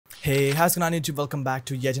Hey, how's it going on YouTube? Welcome back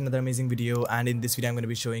to yet another amazing video, and in this video I'm going to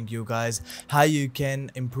be showing you guys how you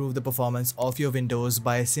can improve the performance of your Windows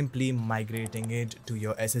by simply migrating it to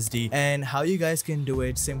your SSD, and how you guys can do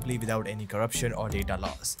it simply without any corruption or data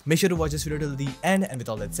loss. Make sure to watch this video till the end, and with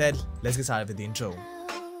all that said, let's get started with the intro.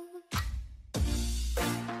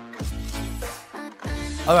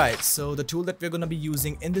 Alright, so the tool that we're going to be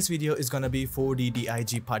using in this video is going to be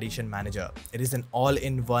 4DDIG Partition Manager. It is an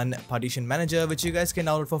all-in-one partition manager which you guys can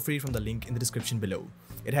download for free from the link in the description below.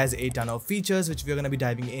 It has a ton of features which we're going to be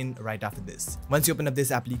diving in right after this. Once you open up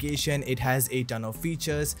this application, it has a ton of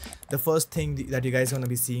features. The first thing that you guys are going to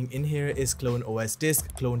be seeing in here is clone OS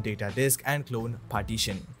disk, clone data disk, and clone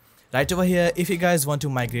partition. Right over here, if you guys want to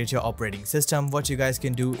migrate your operating system, what you guys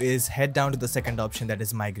can do is head down to the second option, that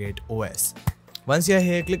is migrate OS. Once you're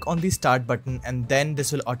here, click on the start button, and then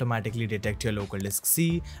this will automatically detect your local disk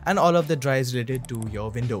C and all of the drives related to your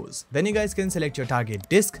Windows. Then you guys can select your target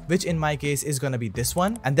disk, which in my case is gonna be this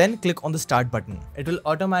one, and then click on the start button. It will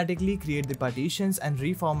automatically create the partitions and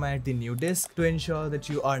reformat the new disk to ensure that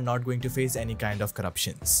you are not going to face any kind of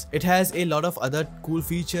corruptions. It has a lot of other cool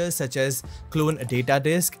features such as clone data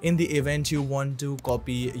disk in the event you want to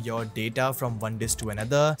copy your data from one disk to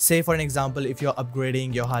another. Say for an example, if you're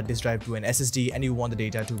upgrading your hard disk drive to an SSD and you want the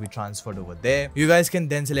data to be transferred over there, you guys can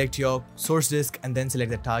then select your source disk and then select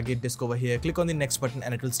the target disk over here, click on the next button,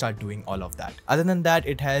 and it will start doing all of that. Other than that,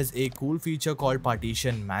 it has a cool feature called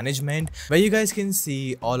partition management where you guys can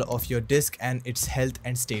see all of your disk and its health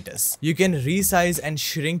and status. You can resize and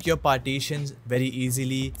shrink your partitions very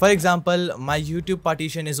easily. For example, my YouTube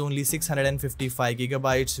partition is only 655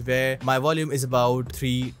 gigabytes where my volume is about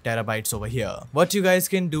 3 terabytes over here. What you guys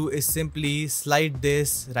can do is simply slide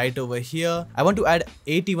this right over here. I want to add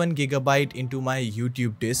 81 gigabyte into my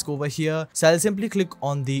YouTube disk over here, so I'll simply click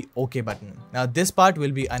on the OK button. Now this part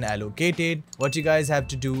will be unallocated. What you guys have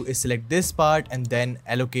to do is select this part and then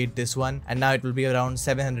allocate this one, and now it will be around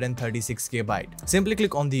 736 gigabyte. Simply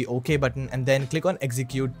click on the OK button and then click on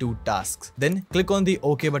execute to tasks. Then click on the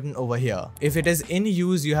OK button over here. If it is in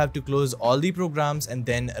use, you have to close all the programs and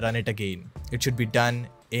then run it again. It should be done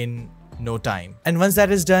in no time. And once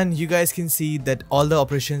that is done, you guys can see that all the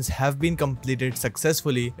operations have been completed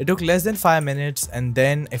successfully. It took less than 5 minutes, and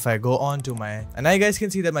then if I go on to now you guys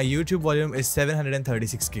can see that my YouTube volume is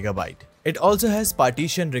 736 gigabyte. It also has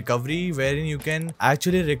partition recovery wherein you can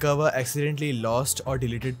actually recover accidentally lost or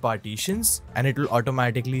deleted partitions, and it will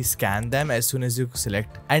automatically scan them as soon as you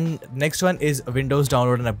select. And next one is Windows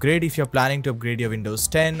download and upgrade. If you're planning to upgrade your Windows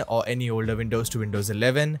 10 or any older Windows to Windows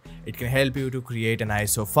 11, it can help you to create an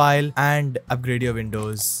ISO file and upgrade your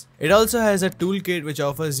Windows. It also has a toolkit which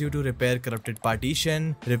offers you to repair corrupted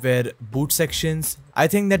partition, repair boot sections. I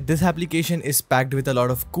think that this application is packed with a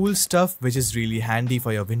lot of cool stuff which is really handy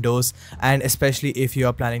for your Windows, and especially if you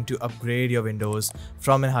are planning to upgrade your Windows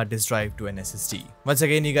from a hard disk drive to an SSD. Once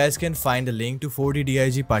again, you guys can find the link to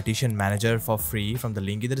 4DDIG Partition Manager for free from the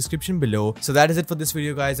link in the description below. So that is it for this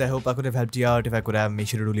video, guys. I hope I could have helped you out. If I could have, make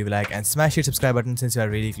sure to leave a like and smash the subscribe button since you are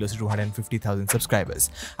really close to 250,000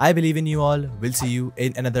 subscribers. I believe in you all. We'll see you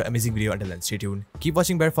in another amazing video. Until then, stay tuned, keep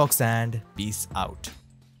watching BareFox, and peace out.